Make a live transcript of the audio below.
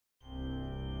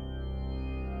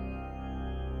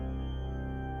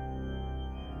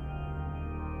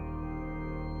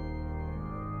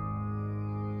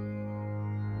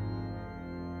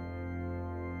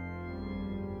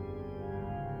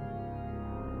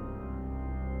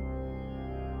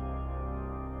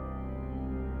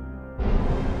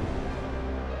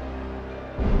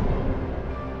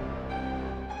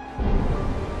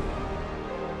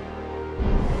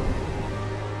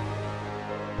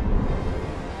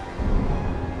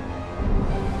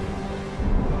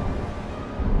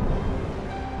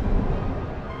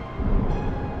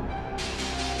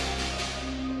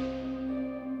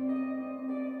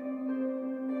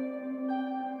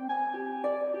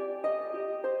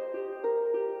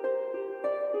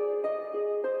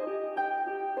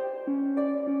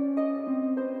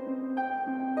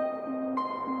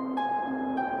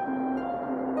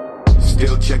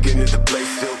Still checking if the place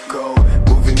still cold.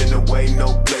 Moving in the way,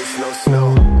 no place, no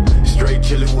snow. Straight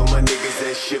chilling with my niggas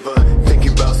that shiver.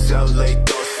 Thinking about South Lake,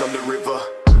 thoughts on the river.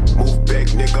 Move back,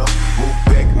 nigga, move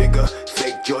back, nigga.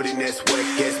 Fake Jordan, that's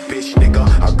whack ass bitch, nigga.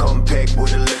 I come pack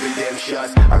with 11 damn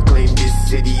shots. I claim this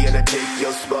city and I take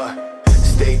your spot.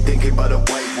 Stay thinking about a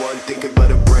white one, thinking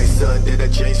about a bright sun. That I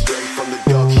changed straight from the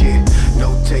dark shit.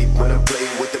 No tape when I'm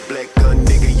playing with the black gun,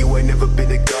 nigga. You ain't never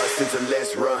been a god since the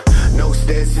last run. No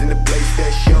stats in the place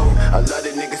that's shown. A lot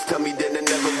of niggas tell me that I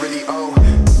never really own.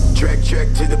 Track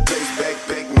to the place, back,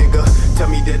 nigga. Tell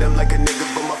me that I'm like a nigga,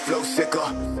 but my flow sicker.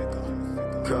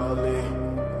 Call me,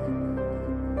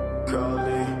 call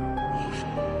me,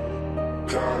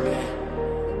 call me.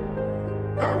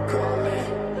 I'm calling,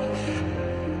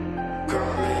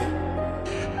 call me,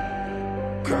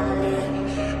 call me,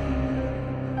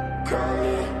 call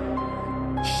me.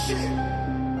 Shit,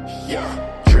 yeah.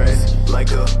 Dressed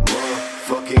like a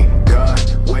motherfucking god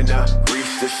when I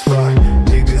reach the spot.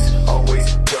 Niggas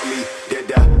always tell me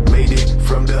that I made it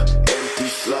from the empty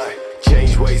slot.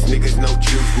 Change ways, niggas, no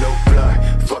truth, no plot.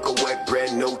 Fuck a whack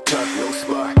brand, no top, no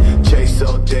spot. Chase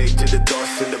all day to the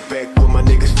thoughts in the back. With my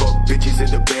niggas, fuck bitches in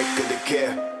the back of the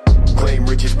cab. Claim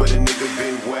riches, but a nigga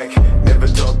been whack. Never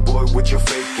talk, boy, with your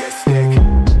fake ass stack.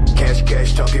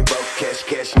 Cash, talking about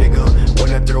cash, nigga.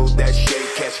 When I throw that shade,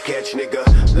 catch, nigga.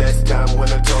 Last time when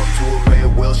I talk to a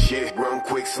man, well shit. Run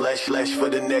quick, slash for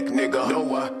the neck, nigga.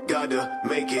 Know I gotta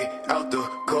make it out the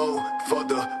cold for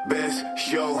the best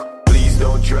show. Please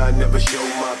don't try, never show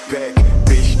my pack.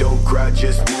 Bitch, don't cry,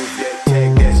 just move that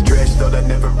tag. That's trash, thought I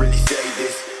never really say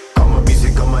this. Call my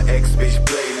music on my ex-bitch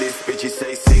playlist. Bitches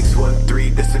say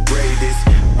 613, that's the greatest.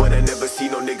 But I never see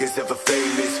no niggas ever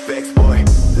famous. Facts, boy,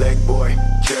 leg boy,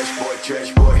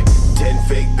 trash boy. 10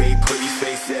 fake babe, pretty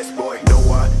face ass boy. Know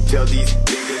I tell these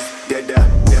niggas that I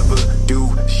never do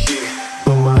shit,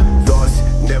 but my thoughts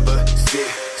never sit.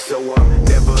 So I'm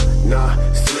never not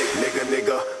slick,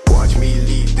 nigga. Watch me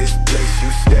leave this place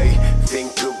you stay.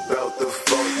 Think about the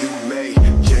fault you made.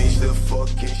 Change the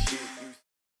fucking shit.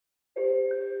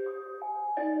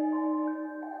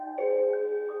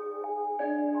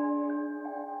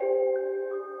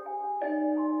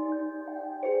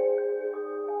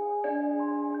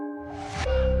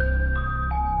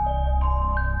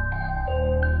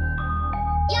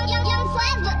 Young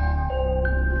forever.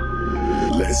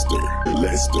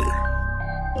 Lester.